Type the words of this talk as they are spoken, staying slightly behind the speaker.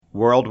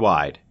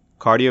Worldwide,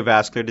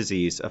 cardiovascular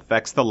disease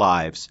affects the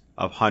lives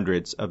of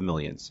hundreds of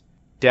millions.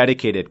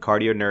 Dedicated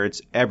cardio nerds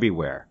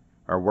everywhere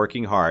are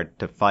working hard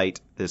to fight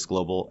this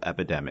global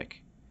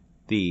epidemic.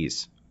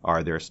 These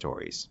are their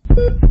stories.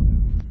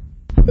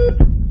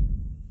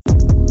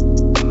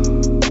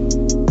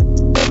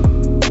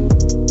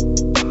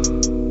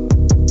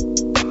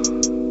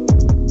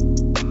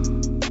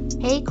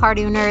 Hey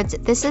cardio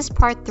nerds, this is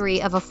part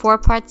 3 of a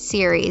 4-part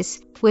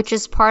series, which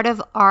is part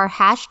of our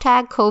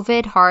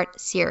 #COVIDHeart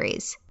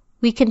series.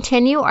 We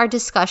continue our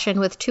discussion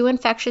with 2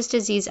 infectious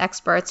disease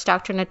experts,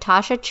 Dr.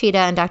 Natasha Cheetah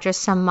and Dr.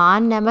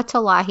 Saman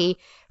Nematolahi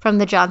from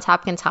the Johns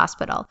Hopkins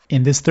Hospital.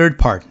 In this 3rd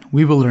part,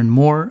 we will learn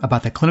more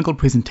about the clinical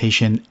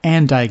presentation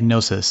and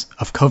diagnosis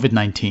of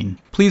COVID-19.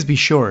 Please be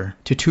sure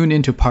to tune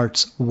into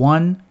parts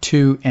 1,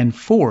 2, and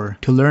 4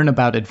 to learn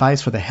about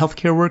advice for the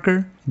healthcare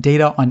worker,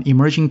 data on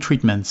emerging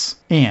treatments,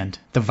 and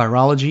the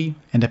virology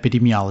and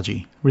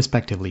epidemiology,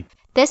 respectively.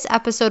 This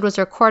episode was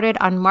recorded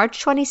on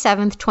March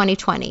 27,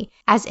 2020.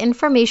 As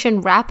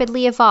information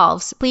rapidly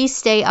evolves, please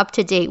stay up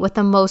to date with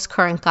the most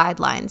current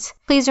guidelines.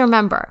 Please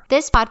remember,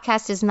 this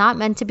podcast is not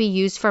meant to be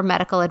used for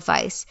medical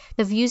advice.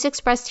 The views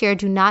expressed here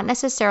do not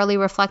necessarily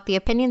reflect the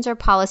opinions or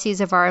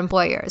policies of our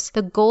employers.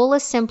 The goal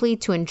is simply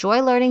to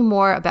enjoy learning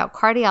more about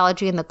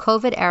cardiology in the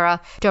COVID era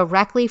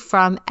directly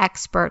from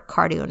expert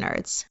cardio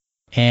nerds.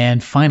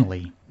 And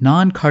finally,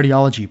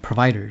 non-cardiology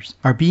providers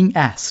are being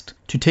asked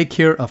to take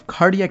care of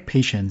cardiac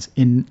patients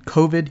in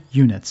COVID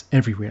units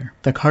everywhere.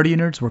 The cardio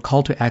nerds were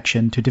called to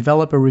action to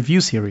develop a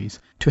review series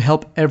to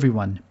help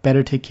everyone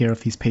better take care of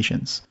these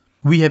patients.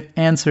 We have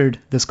answered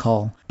this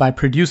call by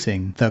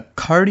producing the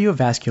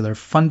Cardiovascular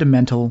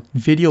Fundamental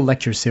video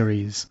lecture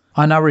series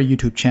on our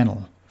YouTube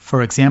channel.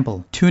 For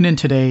example, tune in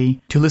today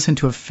to listen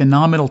to a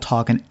phenomenal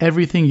talk on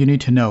everything you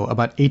need to know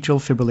about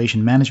atrial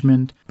fibrillation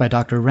management by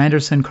Dr.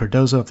 Randerson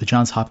Cardozo of the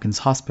Johns Hopkins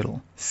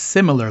Hospital.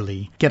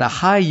 Similarly, get a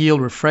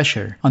high-yield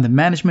refresher on the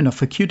management of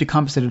acute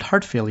decompensated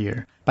heart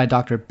failure by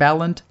Dr.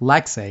 Balint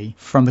Laxay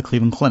from the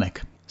Cleveland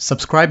Clinic.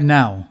 Subscribe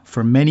now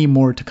for many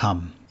more to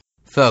come.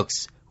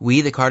 Folks,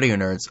 we, the Cardio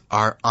Nerds,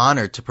 are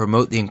honored to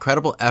promote the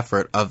incredible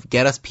effort of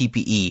Get Us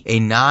PPE,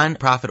 a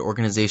non-profit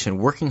organization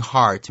working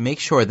hard to make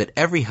sure that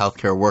every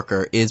healthcare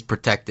worker is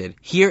protected.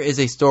 Here is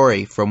a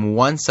story from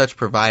one such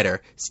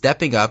provider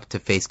stepping up to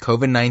face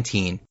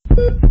COVID-19.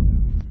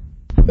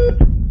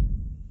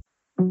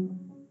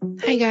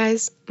 Hi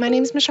guys, my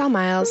name is Michelle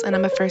Miles and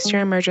I'm a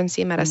first-year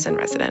emergency medicine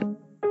resident.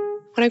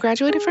 When I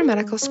graduated from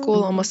medical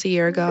school almost a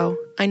year ago,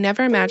 I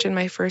never imagined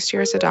my first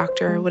year as a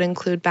doctor would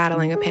include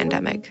battling a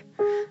pandemic.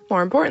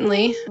 More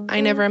importantly,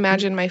 I never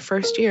imagined my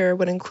first year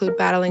would include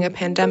battling a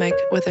pandemic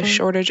with a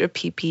shortage of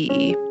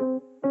PPE.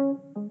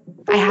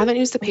 I haven't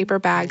used a paper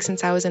bag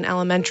since I was in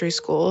elementary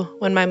school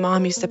when my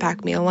mom used to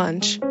pack me a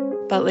lunch,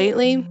 but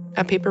lately,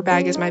 a paper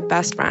bag is my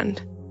best friend.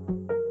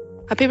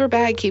 A paper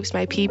bag keeps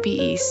my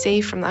PPE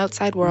safe from the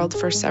outside world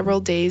for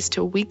several days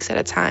to weeks at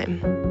a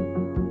time.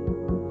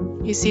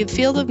 You see, the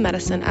field of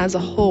medicine as a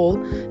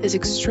whole is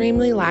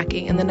extremely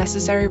lacking in the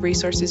necessary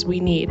resources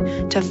we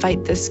need to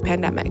fight this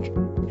pandemic.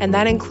 And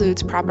that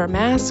includes proper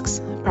masks,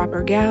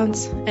 proper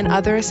gowns, and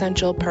other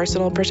essential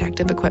personal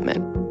protective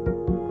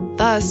equipment.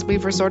 Thus,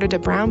 we've resorted to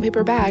brown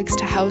paper bags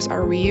to house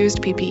our reused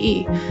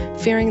PPE,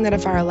 fearing that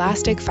if our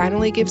elastic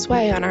finally gives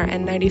way on our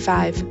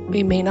N95,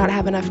 we may not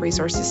have enough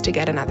resources to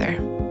get another.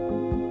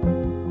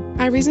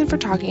 My reason for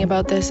talking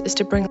about this is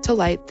to bring to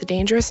light the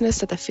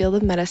dangerousness that the field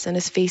of medicine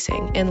is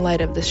facing in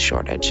light of this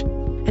shortage,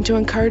 and to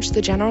encourage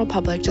the general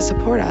public to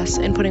support us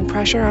in putting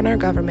pressure on our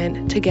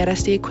government to get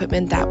us the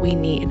equipment that we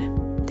need.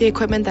 The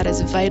equipment that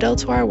is vital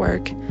to our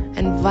work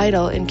and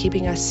vital in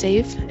keeping us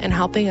safe and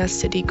helping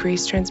us to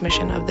decrease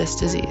transmission of this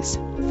disease.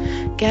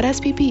 Get Us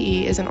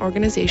PPE is an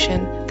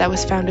organization that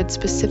was founded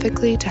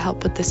specifically to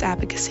help with this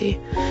advocacy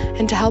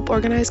and to help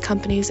organize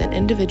companies and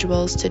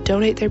individuals to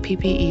donate their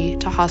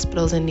PPE to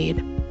hospitals in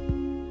need.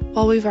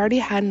 While we've already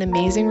had an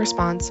amazing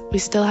response, we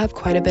still have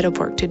quite a bit of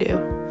work to do.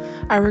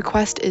 Our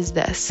request is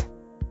this: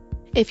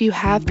 if you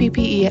have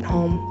PPE at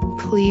home,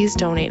 please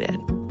donate it.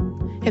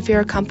 If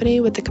you're a company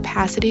with the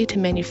capacity to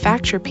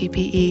manufacture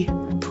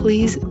PPE,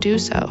 please do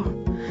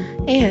so.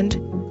 And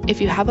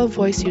if you have a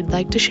voice you'd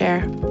like to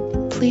share,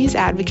 please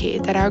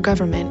advocate that our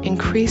government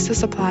increase the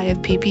supply of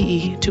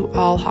PPE to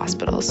all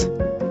hospitals.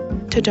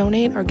 To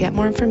donate or get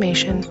more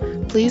information,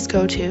 please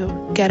go to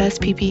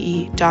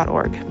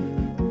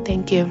getusppe.org.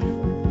 Thank you.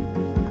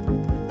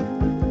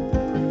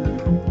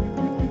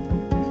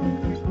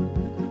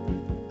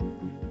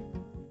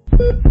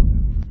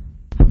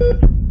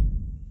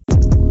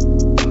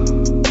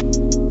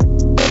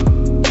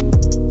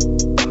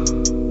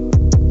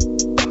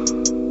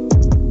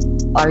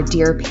 Our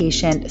dear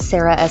patient,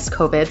 Sarah S.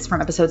 Kovitz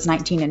from episodes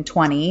 19 and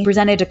 20,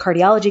 presented to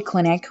cardiology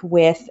clinic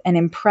with an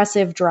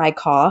impressive dry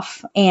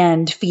cough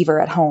and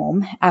fever at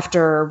home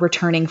after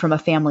returning from a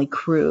family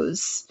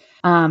cruise.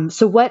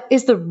 So what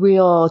is the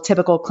real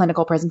typical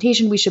clinical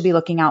presentation we should be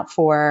looking out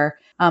for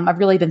I've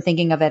really been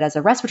thinking of it as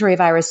a respiratory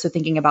virus, so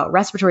thinking about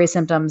respiratory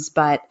symptoms,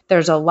 but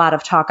there's a lot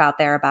of talk out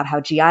there about how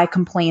GI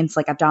complaints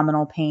like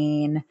abdominal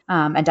pain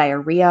and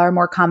diarrhea are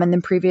more common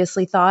than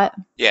previously thought.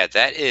 Yeah,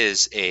 that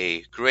is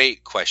a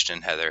great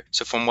question, Heather.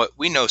 So from what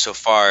we know so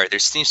far, there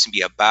seems to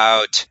be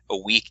about a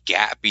week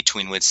gap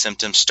between when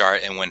symptoms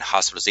start and when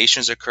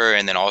hospitalizations occur,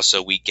 and then also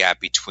a week gap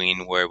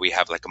between where we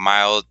have like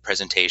mild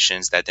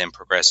presentations that then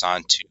progress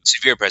on to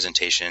severe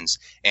presentations.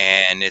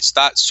 And it's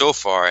thought so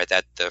far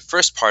that the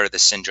first part of the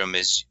syndrome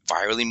is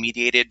virally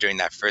mediated during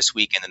that first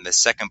week, and then the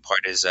second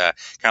part is kind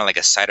of like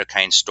a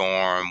cytokine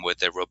storm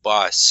with a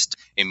robust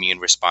immune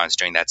response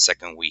during that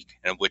second week,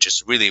 and which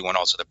is really when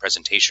also the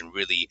presentation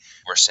really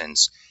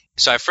worsens.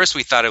 So at first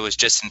we thought it was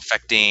just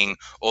infecting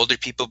older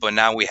people, but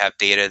now we have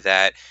data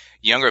that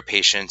younger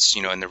patients,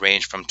 in the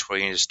range from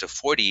 20s to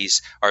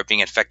 40s are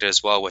being infected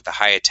as well with a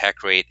high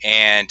attack rate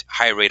and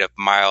high rate of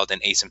mild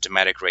and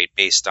asymptomatic rate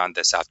based on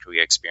the South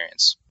Korea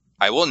experience.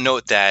 I will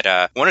note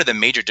that one of the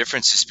major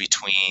differences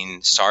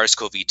between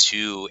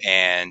SARS-CoV-2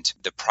 and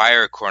the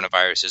prior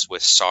coronaviruses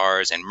with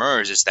SARS and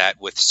MERS is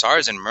that with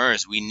SARS and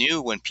MERS, we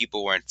knew when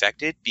people were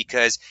infected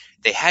because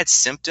they had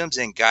symptoms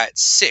and got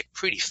sick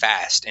pretty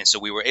fast. And so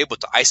we were able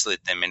to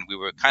isolate them and we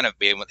were kind of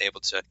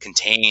able to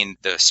contain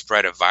the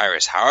spread of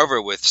virus.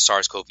 However, with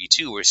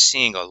SARS-CoV-2, we're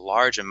seeing a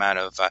large amount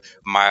of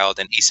mild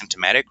and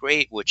asymptomatic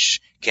rate, which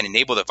can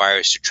enable the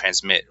virus to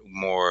transmit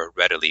more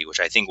readily, which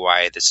I think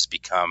why this has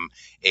become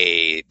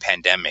a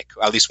pandemic,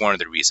 at least one of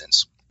the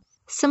reasons.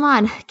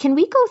 Saman, can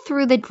we go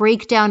through the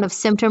breakdown of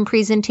symptom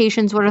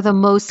presentations? What are the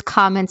most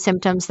common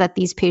symptoms that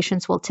these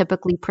patients will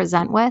typically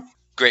present with?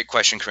 Great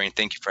question, Corinne.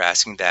 Thank you for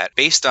asking that.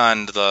 Based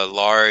on the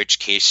large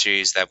case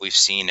series that we've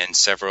seen and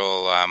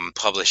several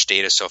published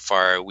data so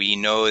far, we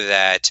know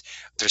that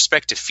with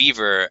respect to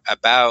fever,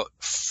 about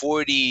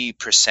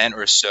 40%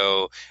 or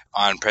so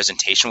on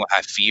presentation will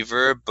have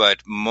fever, but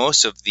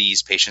most of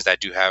these patients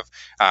that do have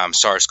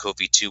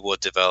SARS-CoV-2 will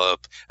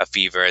develop a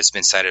fever. It's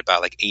been cited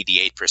about like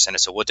 88% or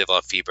so will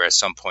develop fever at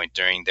some point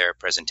during their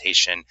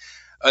presentation.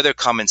 Other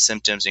common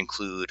symptoms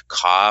include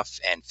cough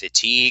and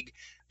fatigue,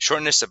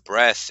 shortness of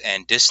breath,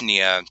 and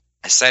dyspnea.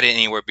 I cited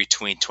anywhere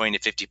between 20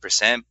 to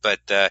 50%, but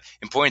the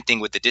important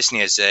thing with the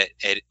dyspnea is that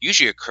it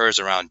usually occurs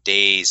around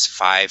days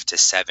 5 to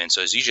 7.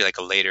 So it's usually like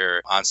a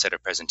later onset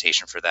of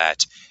presentation for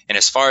that. And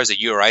as far as the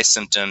URI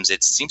symptoms,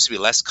 it seems to be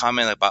less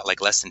common, about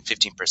like less than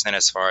 15%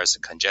 as far as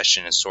the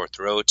congestion and sore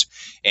throat.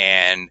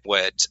 And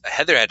what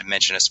Heather had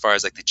mentioned as far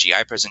as like the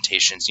GI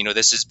presentations,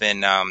 this has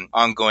been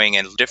ongoing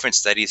and different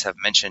studies have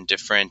mentioned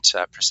different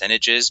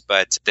percentages,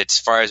 but as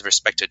far as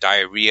respect to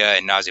diarrhea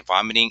and nausea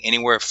vomiting,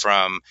 anywhere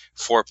from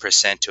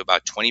 4% to about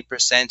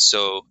 20%,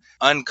 so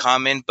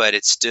uncommon, but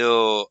it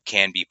still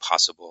can be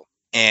possible.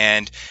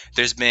 And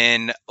there's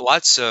been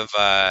lots of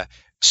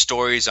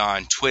stories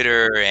on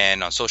Twitter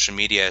and on social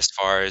media as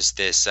far as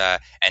this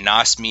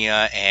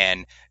anosmia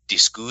and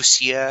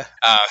dysgeusia.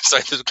 So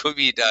this could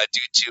be due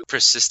to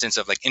persistence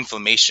of like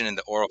inflammation in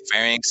the oral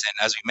pharynx.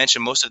 And as we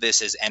mentioned, most of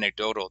this is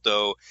anecdotal,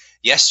 though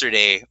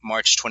yesterday,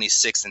 March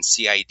 26th in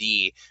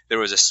CID, there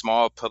was a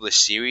small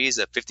published series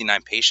of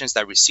 59 patients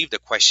that received a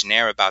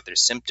questionnaire about their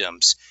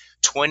symptoms.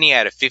 20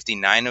 out of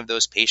 59 of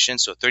those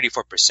patients, so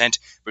 34%,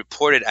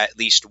 reported at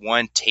least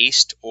one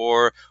taste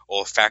or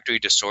olfactory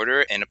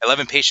disorder, and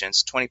 11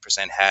 patients,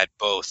 20%, had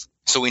both.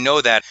 So we know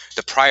that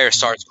the prior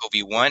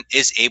SARS-CoV-1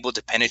 is able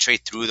to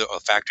penetrate through the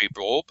olfactory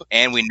bulb,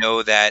 and we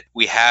know that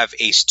we have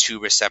ACE2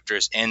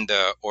 receptors in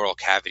the oral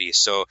cavity.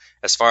 So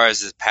as far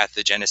as the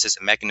pathogenesis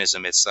and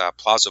mechanism, it's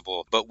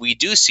plausible. But we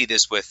do see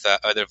this with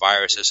other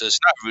viruses, so it's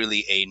not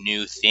really a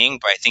new thing.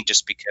 But I think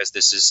just because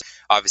this is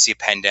obviously a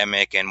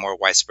pandemic and more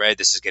widespread,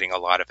 this is getting a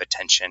lot of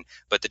attention.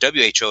 But the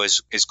WHO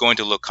is going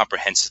to look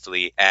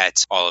comprehensively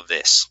at all of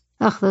this.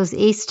 Oh, those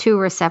ACE2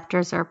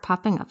 receptors are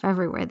popping up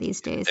everywhere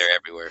these days. They're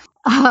everywhere.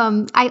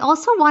 I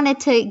also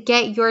wanted to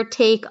get your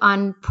take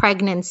on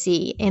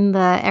pregnancy in the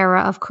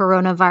era of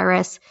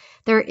coronavirus.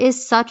 There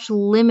is such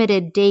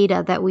limited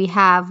data that we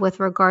have with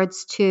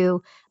regards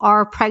to,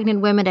 are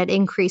pregnant women at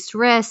increased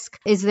risk?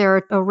 Is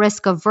there a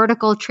risk of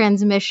vertical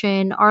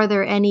transmission? Are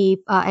there any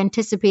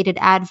anticipated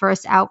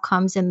adverse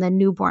outcomes in the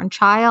newborn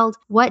child?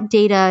 What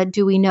data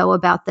do we know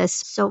about this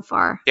so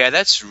far? Yeah,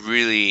 that's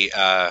really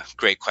a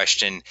great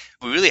question.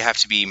 We really have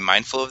to be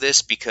mindful of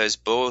this because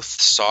both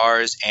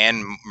SARS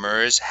and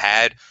MERS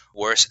had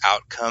worse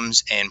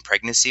outcomes in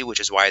pregnancy, which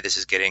is why this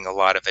is getting a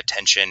lot of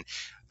attention.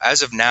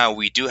 As of now,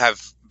 we do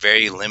have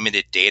very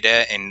limited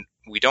data and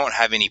we don't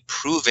have any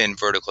proven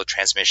vertical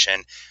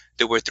transmission.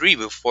 There were 3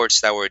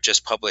 reports that were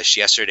just published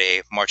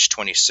yesterday, March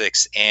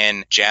 26th,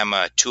 in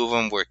JAMA. 2 of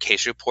them were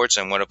case reports,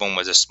 and one of them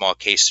was a small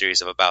case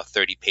series of about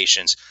 30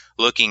 patients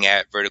looking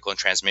at vertical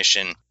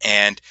transmission.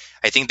 And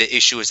I think the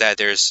issue is that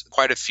there's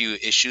quite a few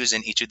issues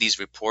in each of these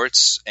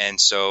reports.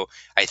 And so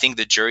I think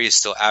the jury is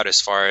still out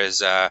as far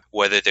as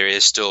whether there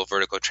is still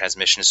vertical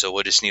transmission. So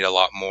we'll just need a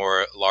lot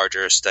more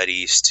larger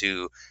studies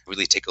to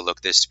really take a look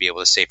at this to be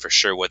able to say for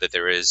sure whether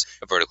there is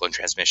a vertical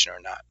transmission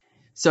or not.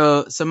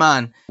 So,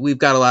 Saman, we've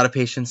got a lot of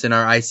patients in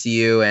our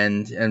ICU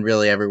and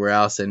really everywhere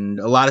else. And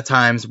a lot of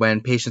times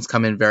when patients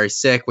come in very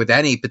sick with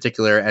any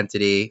particular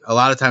entity, a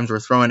lot of times we're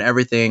throwing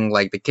everything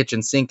like the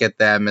kitchen sink at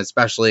them,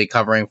 especially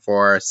covering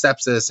for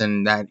sepsis,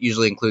 and that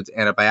usually includes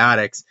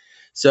antibiotics.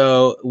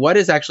 So what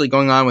is actually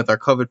going on with our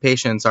COVID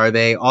patients? Are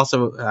they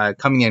also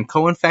coming in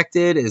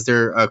co-infected? Is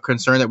there a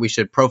concern that we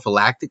should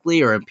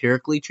prophylactically or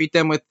empirically treat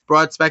them with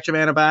broad spectrum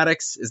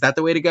antibiotics? Is that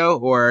the way to go,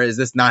 or is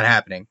this not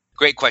happening?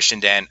 Great question,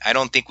 Dan. I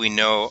don't think we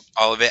know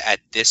all of it at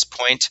this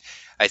point.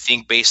 I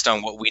think based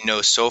on what we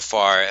know so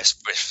far as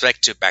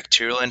respect to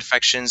bacterial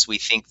infections, we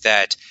think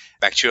that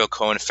bacterial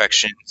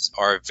co-infections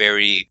are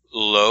very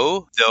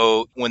low,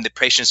 though when the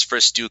patients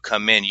first do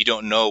come in, you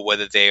don't know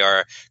whether they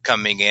are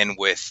coming in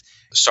with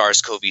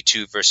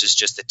SARS-CoV-2 versus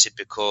just the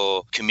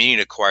typical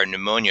community-acquired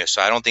pneumonia.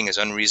 So I don't think it's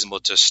unreasonable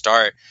to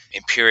start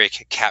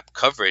empiric cap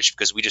coverage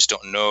because we just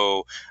don't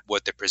know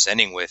what they're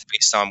presenting with.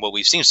 Based on what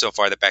we've seen so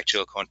far, the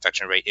bacterial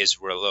co-infection rate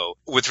is real low.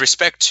 With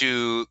respect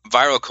to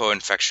viral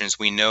co-infections,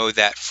 we know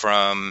that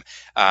from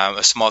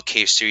a small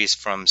case series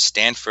from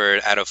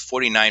Stanford, out of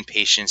 49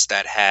 patients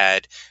that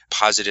had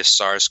positive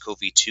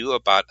SARS-CoV-2,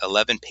 about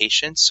 11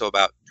 patients, so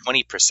about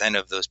 20%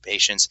 of those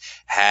patients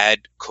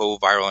had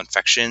co-viral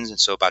infections, and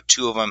so about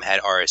 2 of them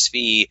had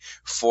RSV,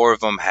 4 of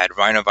them had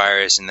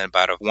rhinovirus, and then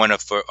about 1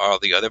 for all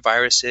the other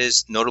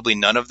viruses. Notably,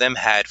 none of them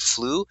had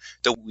flu,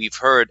 though we've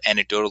heard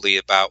anecdotally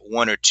about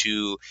 1 or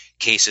 2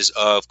 cases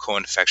of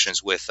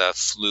co-infections with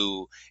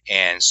flu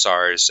and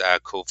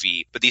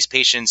SARS-CoV. But these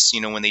patients,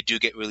 when they do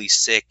get really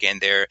sick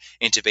and they're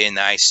intubated in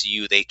the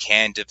ICU, they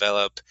can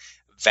develop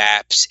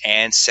VAPS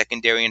and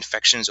secondary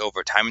infections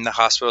over time in the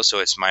hospital. So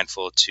it's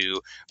mindful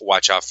to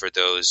watch out for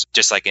those,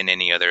 just like in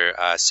any other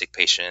sick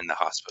patient in the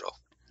hospital.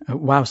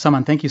 Wow,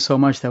 Saman, thank you so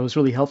much. That was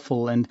really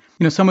helpful. And,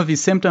 some of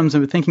these symptoms,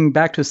 and thinking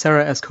back to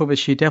Sarah S. COVID,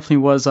 she definitely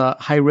was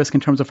high risk in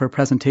terms of her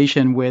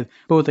presentation with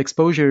both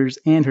exposures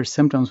and her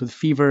symptoms with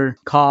fever,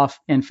 cough,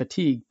 and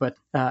fatigue. But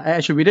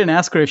actually, we didn't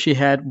ask her if she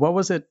had, what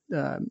was it,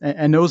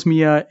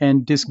 anosmia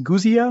and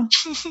dysgeusia?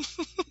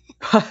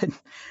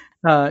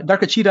 But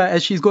Dr. Chida,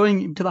 as she's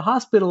going to the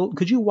hospital,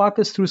 could you walk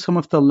us through some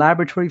of the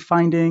laboratory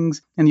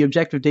findings and the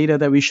objective data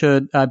that we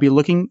should be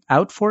looking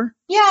out for?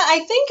 Yeah, I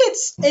think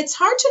it's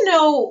hard to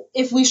know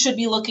if we should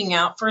be looking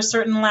out for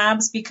certain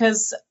labs,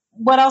 because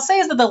what I'll say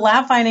is that the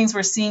lab findings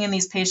we're seeing in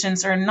these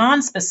patients are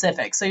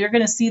non-specific. So you're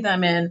going to see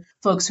them in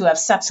folks who have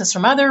sepsis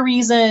from other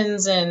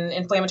reasons and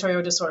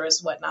inflammatory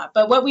disorders, whatnot.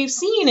 But what we've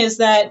seen is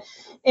that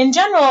in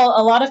general,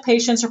 a lot of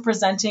patients are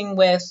presenting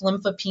with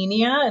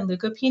lymphopenia and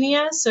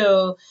leukopenia.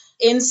 So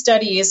in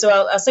studies, so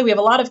I'll say we have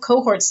a lot of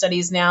cohort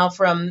studies now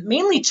from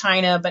mainly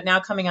China, but now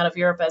coming out of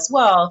Europe as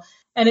well.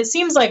 And it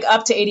seems like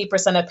up to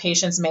 80% of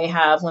patients may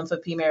have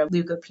lymphopenia or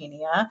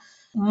leukopenia.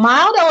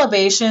 Mild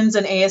elevations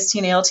in AST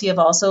and ALT have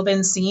also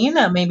been seen,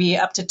 maybe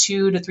up to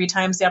 2 to 3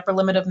 times the upper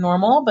limit of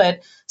normal, but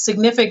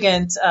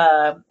significant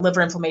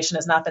liver inflammation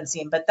has not been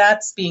seen. But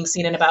that's being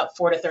seen in about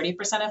 4 to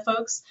 30% of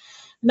folks.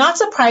 Not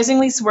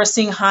surprisingly, so we're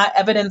seeing high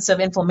evidence of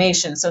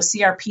inflammation. So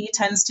CRP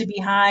tends to be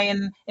high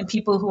in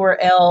people who are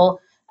ill.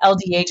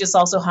 LDH is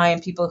also high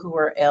in people who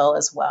are ill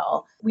as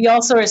well. We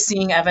also are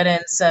seeing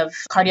evidence of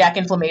cardiac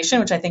inflammation,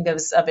 which I think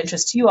is of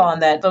interest to you all, in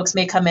that folks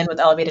may come in with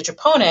elevated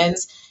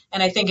troponins.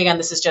 And I think, again,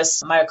 this is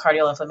just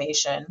myocardial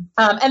inflammation.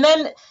 And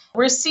then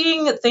we're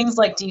seeing things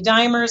like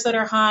D-dimers that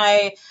are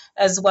high,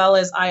 as well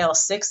as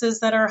IL-6s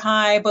that are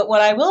high. But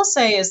what I will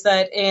say is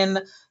that in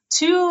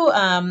 2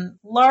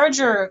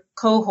 larger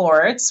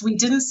cohorts, we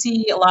didn't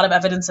see a lot of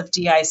evidence of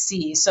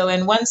DIC. So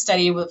in one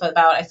study with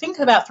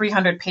about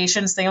 300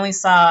 patients, they only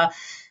saw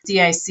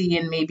DIC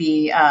in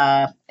maybe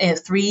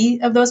 3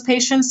 of those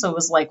patients. So it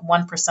was like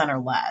 1% or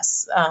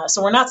less.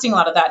 So we're not seeing a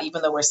lot of that,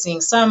 even though we're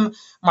seeing some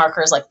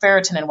markers like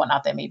ferritin and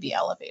whatnot that may be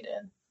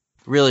elevated.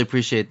 Really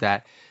appreciate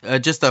that.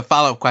 Just a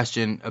follow-up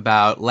question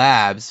about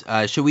labs.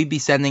 Should we be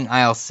sending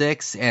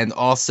IL-6, and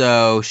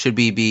also should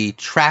we be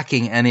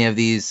tracking any of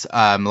these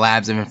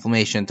labs of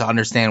inflammation to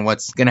understand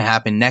what's going to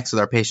happen next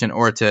with our patient,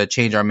 or to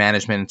change our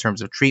management in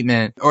terms of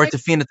treatment, or to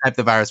phenotype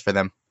the virus for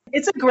them?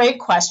 It's a great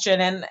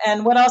question.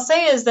 And what I'll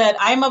say is that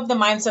I'm of the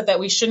mindset that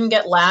we shouldn't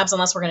get labs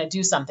unless we're going to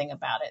do something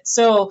about it.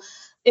 So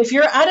if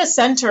you're at a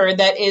center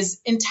that is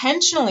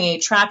intentionally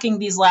tracking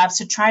these labs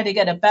to try to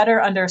get a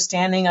better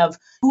understanding of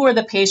who are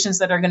the patients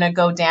that are going to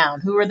go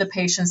down, who are the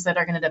patients that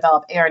are going to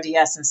develop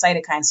ARDS and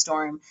cytokine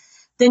storm,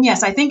 then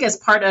yes, I think as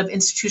part of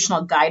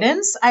institutional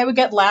guidance, I would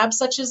get labs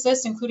such as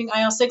this, including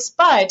IL-6.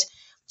 But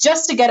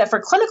just to get it for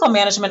clinical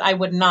management, I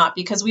would not,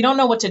 because we don't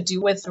know what to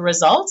do with the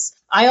results.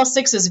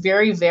 IL-6 is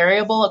very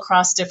variable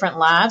across different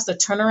labs. The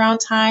turnaround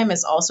time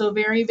is also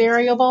very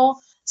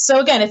variable. So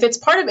again, if it's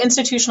part of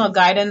institutional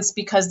guidance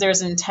because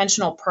there's an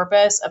intentional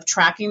purpose of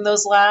tracking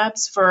those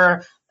labs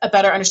for a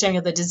better understanding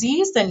of the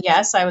disease, then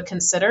yes, I would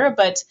consider.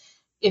 But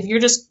if you're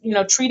just,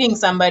 treating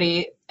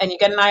somebody and you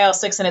get an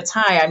IL-6 and it's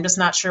high, I'm just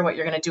not sure what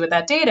you're going to do with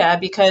that data,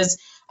 because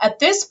at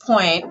this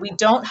point, we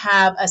don't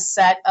have a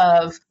set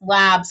of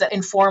labs that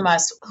inform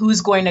us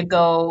who's going to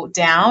go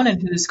down and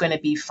who's going to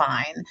be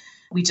fine.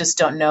 We just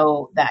don't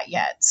know that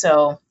yet.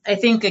 So I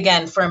think,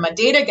 again, from a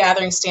data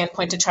gathering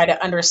standpoint, to try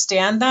to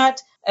understand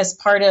that as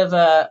part of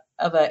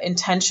an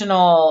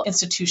intentional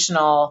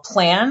institutional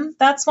plan,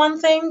 that's one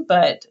thing.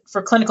 But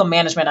for clinical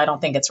management, I don't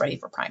think it's ready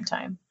for prime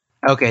time.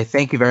 Okay,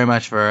 thank you very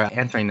much for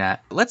answering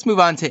that. Let's move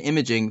on to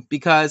imaging,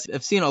 because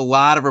I've seen a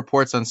lot of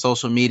reports on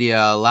social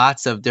media,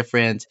 lots of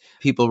different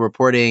people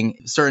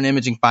reporting certain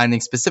imaging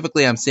findings.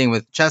 Specifically, I'm seeing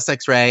with chest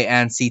x-ray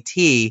and CT,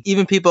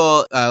 even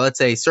people, let's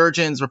say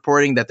surgeons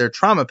reporting that their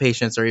trauma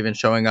patients are even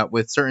showing up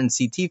with certain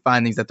CT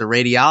findings that the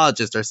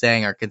radiologists are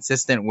saying are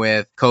consistent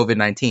with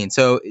COVID-19.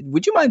 So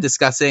would you mind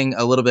discussing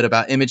a little bit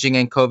about imaging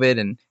and COVID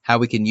and how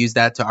we can use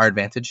that to our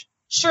advantage?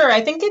 Sure.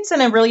 I think it's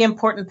a really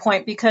important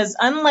point because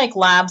unlike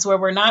labs where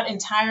we're not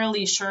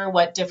entirely sure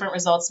what different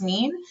results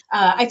mean,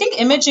 I think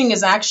imaging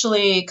is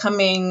actually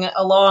coming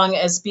along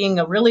as being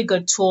a really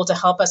good tool to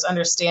help us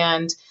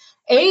understand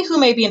A, who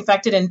may be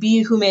infected, and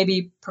B, who may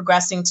be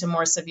progressing to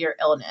more severe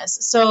illness.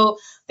 So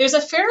there's a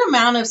fair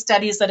amount of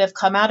studies that have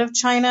come out of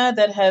China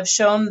that have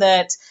shown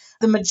that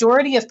the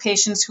majority of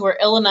patients who are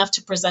ill enough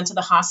to present to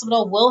the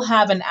hospital will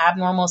have an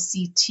abnormal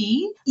CT,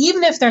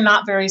 even if they're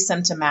not very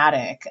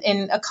symptomatic.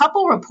 In a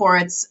couple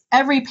reports,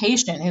 every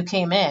patient who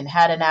came in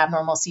had an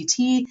abnormal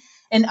CT.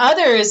 In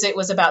others, it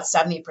was about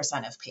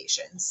 70% of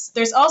patients.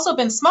 There's also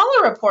been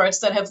smaller reports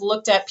that have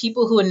looked at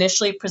people who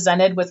initially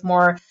presented with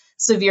more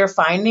severe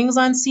findings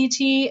on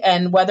CT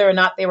and whether or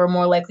not they were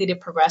more likely to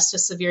progress to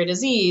severe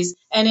disease.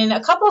 And in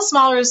a couple of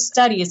smaller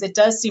studies, it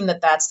does seem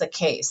that that's the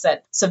case,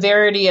 that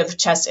severity of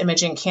chest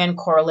imaging can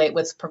correlate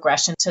with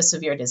progression to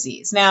severe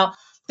disease. Now,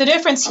 the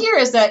difference here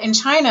is that in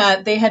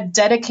China, they had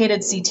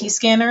dedicated CT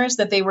scanners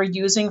that they were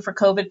using for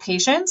COVID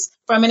patients.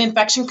 From an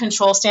infection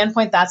control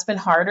standpoint, that's been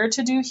harder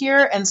to do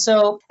here. And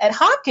so at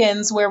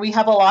Hopkins, where we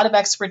have a lot of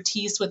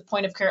expertise with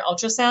point of care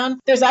ultrasound,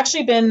 there's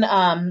actually been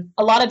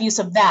a lot of use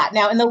of that.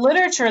 Now, in the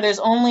literature, there's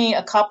only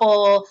a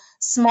couple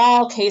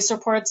small case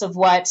reports of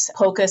what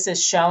POCUS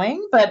is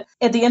showing. But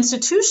at the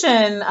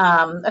institution,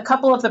 a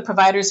couple of the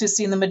providers who've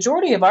seen the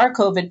majority of our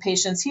COVID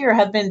patients here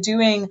have been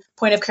doing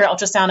point of care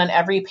ultrasound on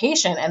every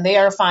patient. And they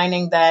are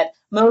finding that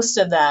most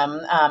of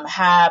them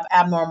have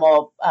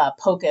abnormal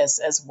POCUS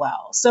as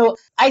well. So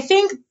I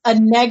think a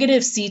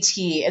negative CT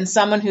in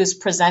someone who's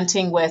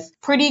presenting with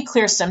pretty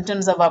clear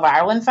symptoms of a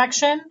viral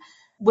infection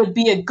would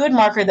be a good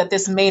marker that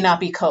this may not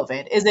be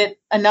COVID. Is it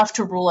enough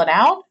to rule it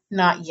out?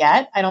 Not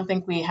yet. I don't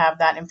think we have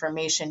that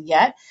information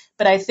yet.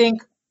 But I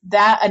think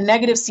that a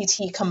negative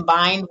CT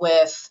combined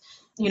with,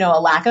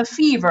 a lack of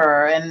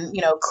fever and,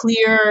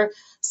 clear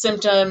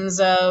symptoms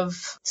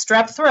of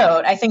strep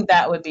throat, I think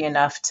that would be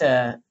enough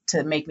to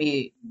make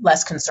me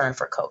less concerned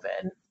for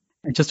COVID.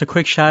 And just a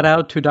quick shout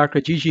out to Dr.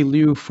 Gigi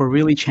Liu for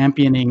really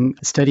championing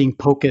studying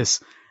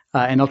POCUS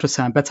and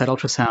ultrasound, bedside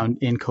ultrasound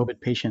in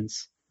COVID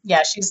patients.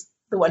 Yeah, she's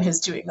the one who's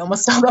doing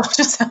almost all the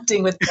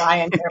ultrasounding with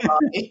Brian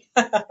Garibaldi.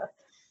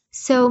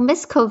 So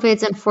Miss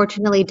COVID's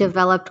unfortunately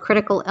developed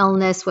critical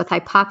illness with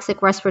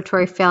hypoxic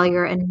respiratory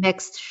failure and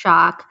mixed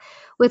shock.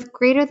 With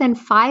greater than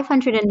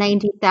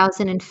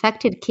 590,000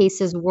 infected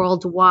cases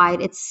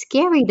worldwide, it's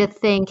scary to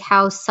think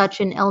how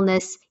such an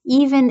illness,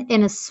 even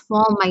in a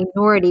small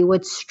minority,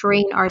 would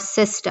strain our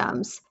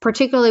systems,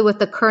 particularly with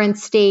the current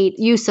state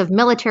use of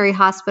military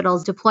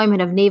hospitals,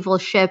 deployment of naval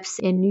ships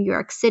in New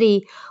York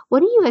City. What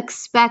do you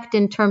expect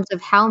in terms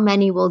of how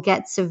many will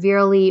get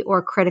severely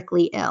or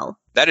critically ill?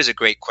 That is a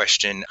great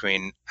question,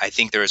 Corinne. I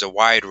think there is a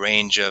wide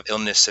range of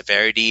illness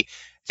severity.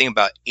 I think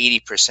about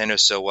 80% or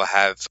so will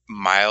have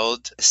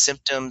mild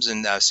symptoms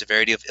and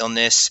severity of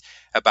illness.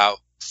 About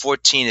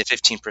 14 to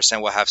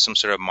 15% will have some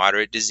sort of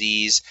moderate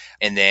disease.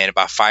 And then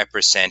about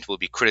 5% will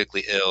be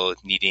critically ill,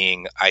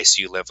 needing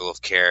ICU level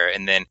of care.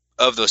 And then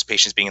of those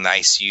patients being in the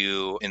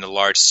ICU, in the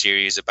large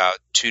series, about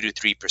 2 to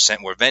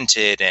 3% were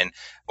vented. And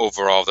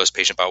overall, of those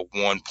patients, about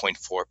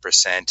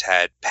 1.4%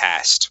 had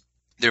passed.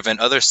 There have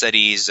been other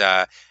studies,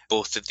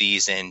 both of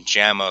these in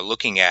JAMA,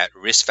 looking at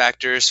risk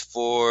factors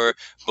for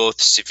both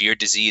severe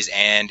disease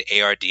and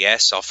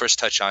ARDS. So I'll first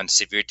touch on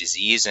severe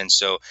disease. And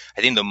so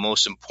I think the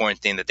most important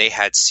thing that they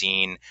had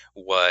seen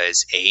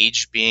was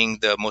age being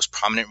the most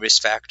prominent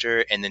risk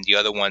factor, and then the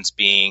other ones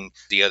being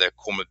the other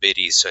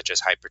comorbidities such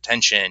as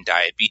hypertension,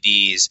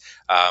 diabetes,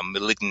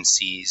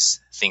 malignancies,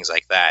 things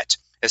like that.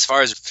 As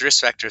far as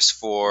risk factors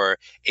for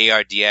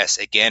ARDS,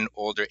 again,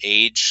 older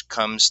age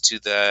comes to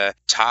the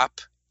top.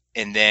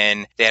 And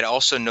then they had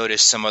also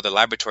noticed some other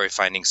laboratory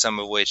findings, some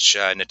of which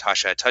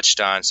Natasha had touched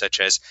on,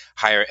 such as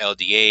higher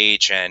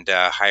LDH and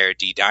higher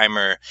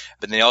D-dimer.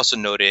 But they also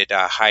noted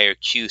higher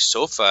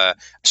Q-SOFA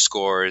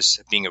scores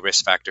being a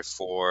risk factor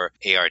for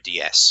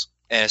ARDS.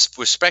 As with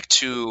respect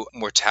to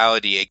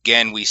mortality,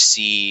 again, we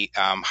see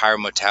higher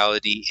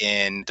mortality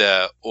in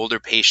the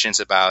older patients,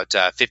 about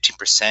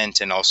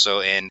 15%, and also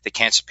in the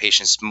cancer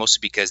patients, mostly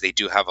because they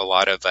do have a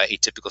lot of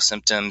atypical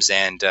symptoms,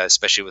 and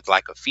especially with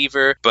lack of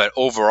fever. But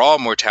overall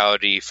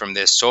mortality from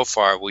this so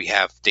far, we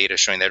have data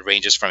showing that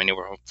ranges from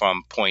anywhere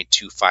from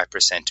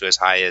 0.25% to as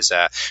high as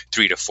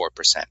 3 to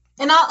 4%.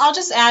 And I'll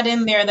just add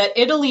in there that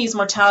Italy's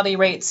mortality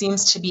rate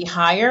seems to be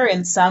higher,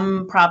 in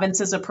some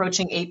provinces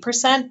approaching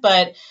 8%,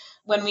 but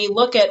when we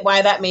look at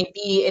why that may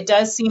be, it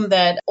does seem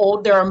that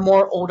there are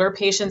more older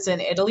patients in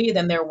Italy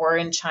than there were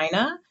in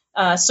China.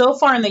 So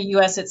far in the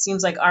US, it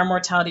seems like our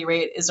mortality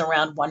rate is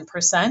around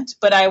 1%.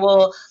 But I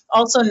will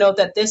also note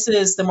that this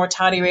is the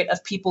mortality rate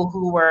of people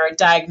who were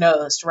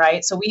diagnosed,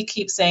 right? So we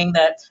keep saying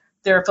that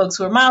there are folks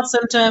who have mild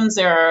symptoms,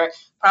 there are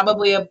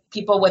probably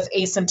people with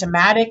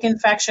asymptomatic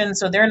infection,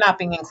 so they're not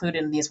being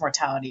included in these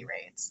mortality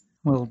rates.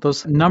 Well,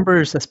 those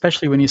numbers,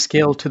 especially when you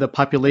scale to the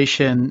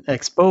population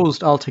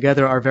exposed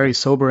altogether, are very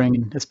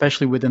sobering,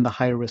 especially within the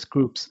higher risk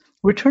groups.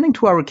 Returning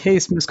to our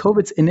case, Ms.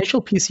 Covid's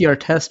initial PCR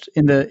test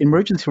in the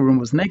emergency room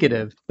was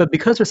negative, but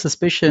because her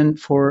suspicion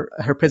for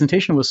her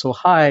presentation was so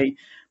high,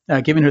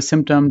 given her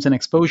symptoms and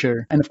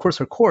exposure, and of course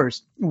her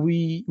course,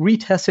 we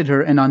retested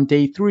her, and on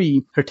day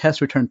 3, her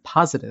test returned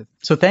positive.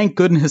 So thank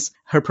goodness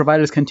her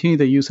providers continue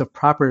the use of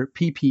proper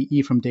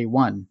PPE from day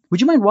 1.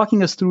 Would you mind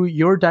walking us through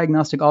your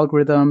diagnostic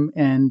algorithm,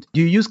 and do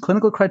you use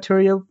clinical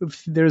criteria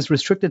if there's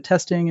restricted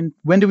testing, and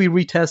when do we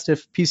retest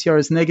if PCR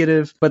is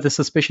negative but the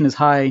suspicion is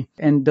high,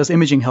 and does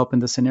imaging help in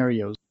the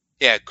scenarios?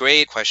 Yeah,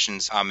 great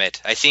questions,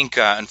 Amit. I think,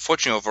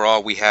 unfortunately,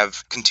 overall, we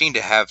have continued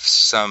to have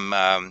some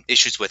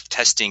issues with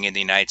testing in the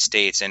United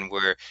States, and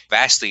we're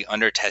vastly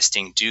under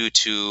testing due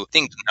to, I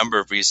think, a number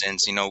of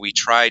reasons. We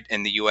tried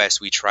in the U.S.,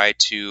 we tried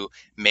to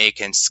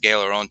make and scale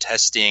our own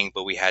testing,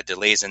 but we had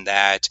delays in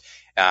that.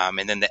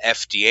 And then the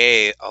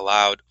FDA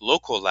allowed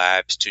local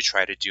labs to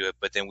try to do it,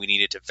 but then we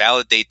needed to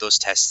validate those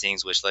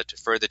testings, which led to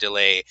further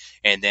delay.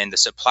 And then the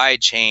supply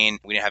chain,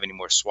 we didn't have any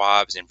more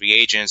swabs and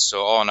reagents.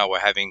 So all in all, we're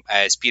having,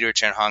 as Peter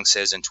Chen Hong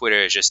says on Twitter,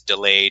 it's just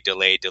delay.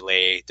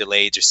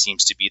 Delay just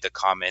seems to be the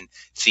common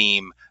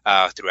theme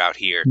throughout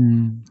here.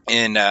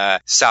 In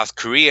South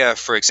Korea,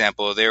 for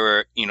example, they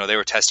were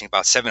testing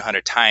about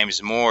 700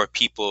 times more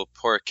people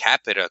per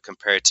capita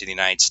compared to the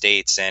United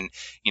States. And,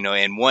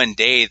 in one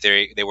day,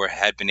 they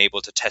had been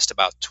able to test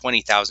about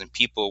 20,000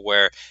 people,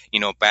 where,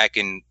 back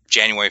in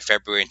January,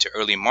 February into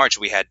early March,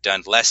 we had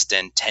done less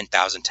than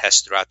 10,000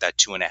 tests throughout that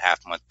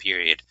 2.5-month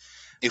period.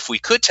 If we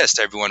could test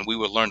everyone, we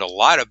would learn a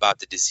lot about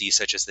the disease,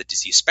 such as the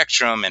disease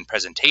spectrum and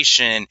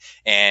presentation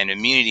and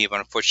immunity, but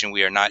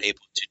unfortunately, we are not able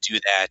to do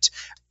that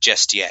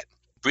just yet.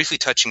 Briefly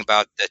touching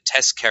about the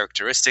test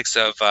characteristics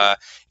of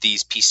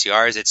these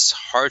PCRs, it's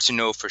hard to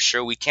know for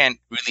sure. We can't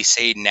really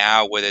say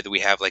now whether we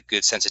have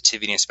good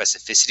sensitivity and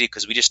specificity,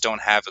 because we just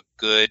don't have a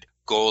good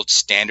gold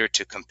standard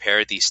to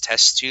compare these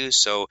tests to.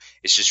 So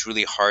it's just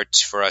really hard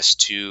for us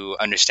to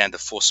understand the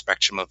full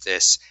spectrum of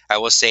this. I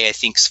will say I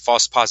think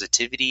false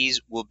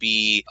positivities will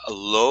be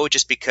low,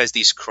 just because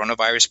these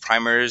coronavirus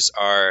primers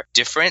are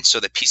different.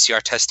 So the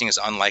PCR testing is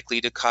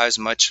unlikely to cause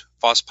much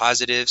false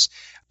positives.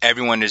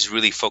 Everyone is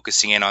really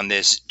focusing in on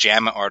this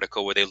JAMA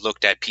article where they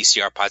looked at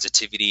PCR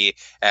positivity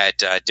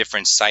at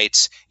different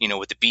sites,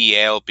 with the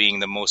BAL being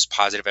the most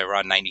positive at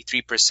around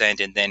 93%,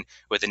 and then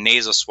with the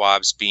nasal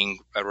swabs being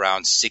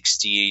around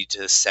 60 to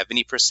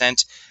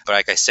 70%. But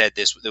like I said,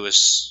 there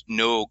was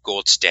no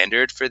gold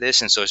standard for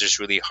this, and so it's just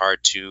really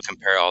hard to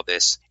compare all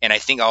this. And I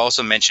think I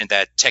also mentioned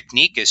that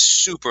technique is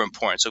super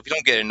important. So if you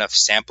don't get enough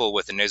sample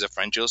with the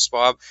nasopharyngeal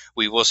swab,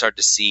 we will start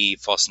to see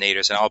false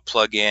negatives. And I'll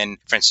plug in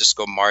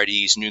Francisco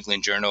Marti's New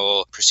England Journal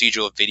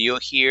procedural video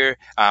here.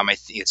 I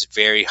think it's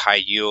very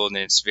high yield and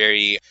it's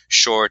very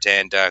short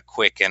and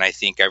quick, and I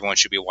think everyone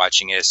should be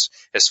watching it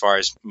as far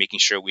as making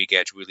sure we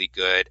get really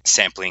good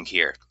sampling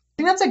here. I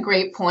think that's a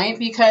great point,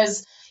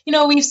 because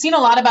we've seen a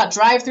lot about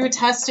drive-through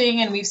testing,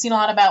 and we've seen a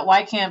lot about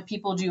why can't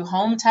people do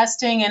home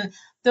testing, and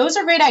those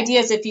are great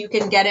ideas if you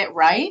can get it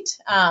right.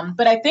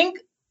 But I think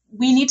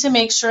we need to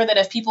make sure that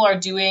if people are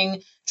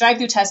doing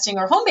drive-through testing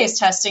or home-based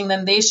testing,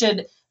 then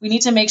we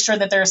need to make sure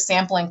that they're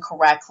sampling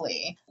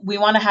correctly. We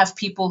want to have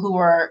people who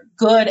are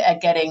good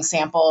at getting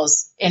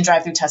samples in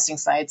drive-through testing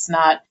sites,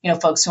 not,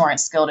 folks who aren't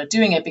skilled at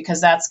doing it,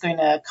 because that's going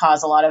to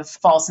cause a lot of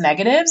false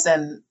negatives,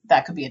 and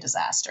that could be a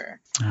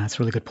disaster. That's a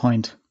really good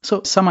point.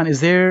 So, Saman,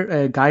 is there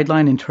a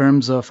guideline in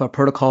terms of a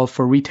protocol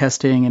for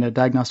retesting and a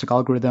diagnostic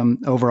algorithm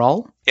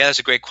overall? Yeah, that's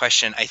a great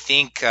question. I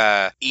think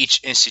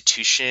each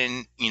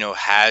institution,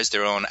 has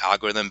their own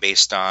algorithm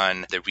based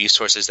on the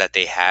resources that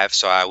they have.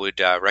 So I would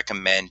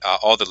recommend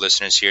all the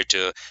listeners here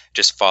to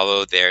just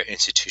follow their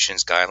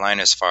institution's guideline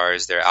as far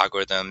as their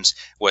algorithms,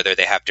 whether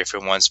they have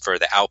different ones for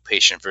the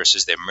outpatient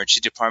versus the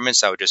emergency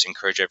departments. I would just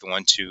encourage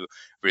everyone to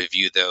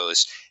review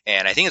those.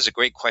 And I think it's a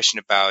great question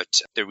about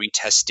the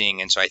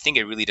retesting. And so I think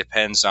it really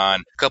depends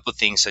on a couple of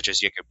things, such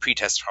as your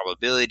pretest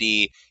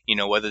probability,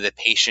 whether the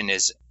patient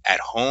is at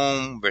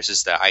home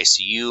versus the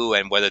ICU,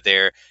 and whether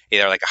they're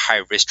either like a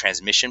high risk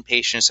transmission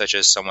patient, such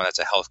as someone that's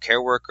a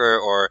healthcare worker,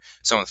 or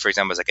someone, for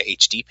example, is like a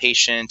HD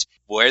patient,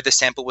 where the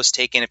sample was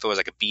taken, if it was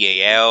like a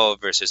BAL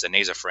versus a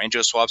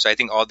nasopharyngeal swab. So I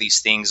think all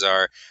these things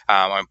are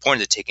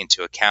important to take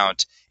into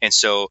account. And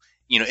so,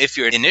 if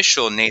your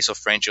initial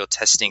nasopharyngeal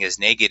testing is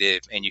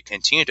negative and you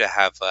continue to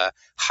have a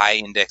high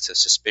index of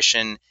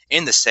suspicion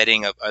in the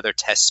setting of other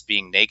tests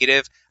being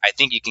negative, I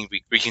think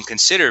we can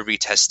consider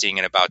retesting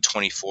in about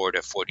 24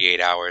 to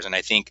 48 hours. And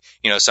I think,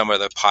 some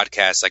of the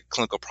podcasts like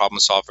Clinical Problem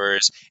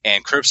Solvers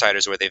and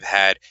Curbsiders, where they've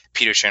had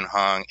Peter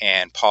Shen-Hung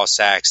and Paul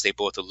Sachs, they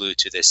both allude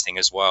to this thing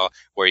as well,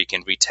 where you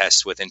can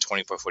retest within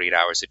 24, 48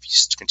 hours if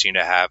you continue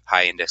to have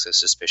high index of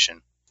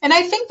suspicion. And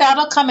I think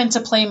that'll come into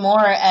play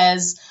more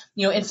as,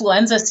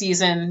 influenza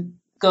season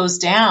goes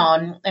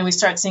down and we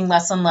start seeing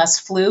less and less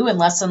flu and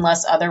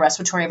less other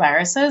respiratory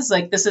viruses.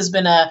 Like this has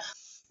been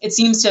it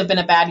seems to have been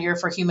a bad year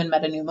for human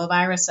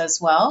metapneumovirus as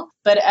well.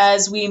 But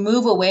as we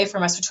move away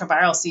from respiratory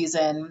viral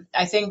season,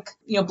 I think,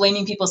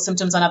 blaming people's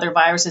symptoms on other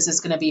viruses is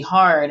going to be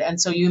hard. And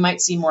so you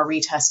might see more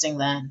retesting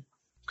then.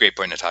 Great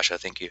point, Natasha.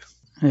 Thank you.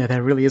 Yeah,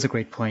 that really is a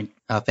great point.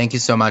 Thank you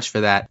so much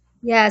for that.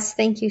 Yes,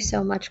 thank you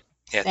so much.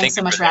 Yeah, Thanks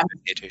so much for for the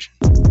invitation.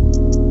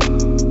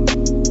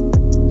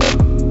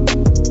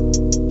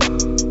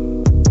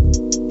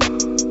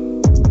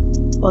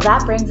 Well,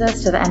 that brings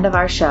us to the end of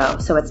our show,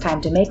 so it's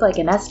time to make like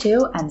an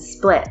S2 and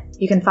split.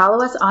 You can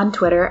follow us on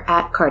Twitter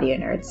at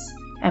CardioNerds.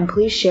 And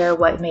please share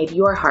what made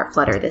your heart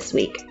flutter this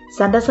week.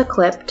 Send us a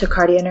clip to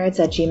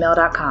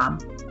cardionerds@gmail.com.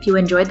 If you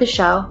enjoyed the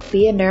show,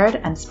 be a nerd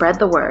and spread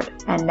the word.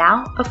 And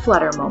now, a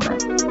flutter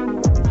moment.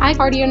 Hi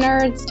Cardio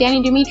Nerds,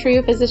 Danny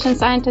Dimitriou, physician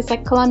scientist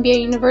at Columbia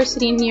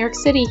University in New York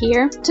City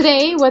here.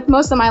 Today, with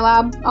most of my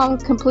lab on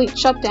complete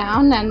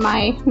shutdown and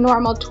my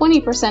normal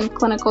 20%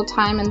 clinical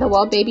time in the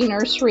Well Baby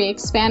Nursery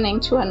expanding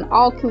to an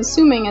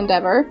all-consuming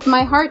endeavor,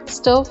 my heart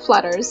still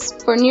flutters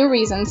for new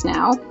reasons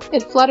now.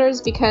 It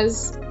flutters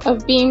because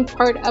of being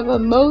part of a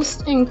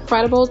most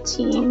incredible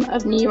team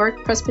of New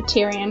York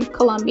Presbyterian,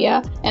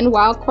 Columbia, and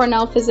Weill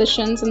Cornell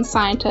physicians and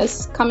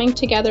scientists coming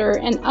together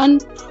in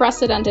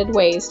unprecedented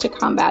ways to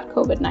combat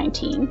COVID-19.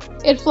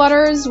 It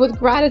flutters with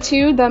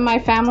gratitude that my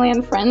family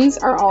and friends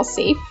are all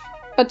safe.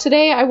 But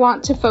today I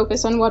want to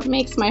focus on what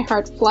makes my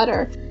heart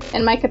flutter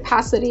in my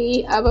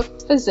capacity of a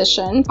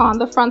physician on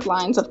the front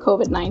lines of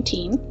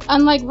COVID-19.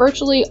 Unlike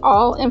virtually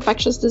all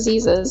infectious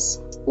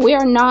diseases, we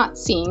are not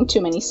seeing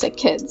too many sick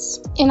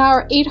kids. In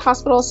our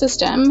 8-hospital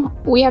system,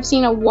 we have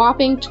seen a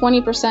whopping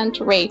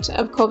 20% rate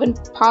of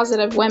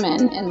COVID-positive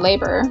women in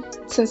labor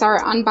since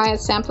our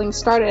unbiased sampling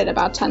started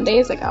about 10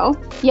 days ago.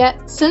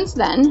 Yet, since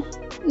then,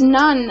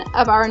 none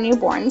of our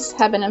newborns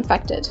have been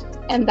infected,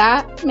 and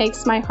that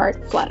makes my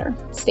heart flutter.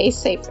 Stay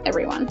safe,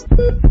 everyone.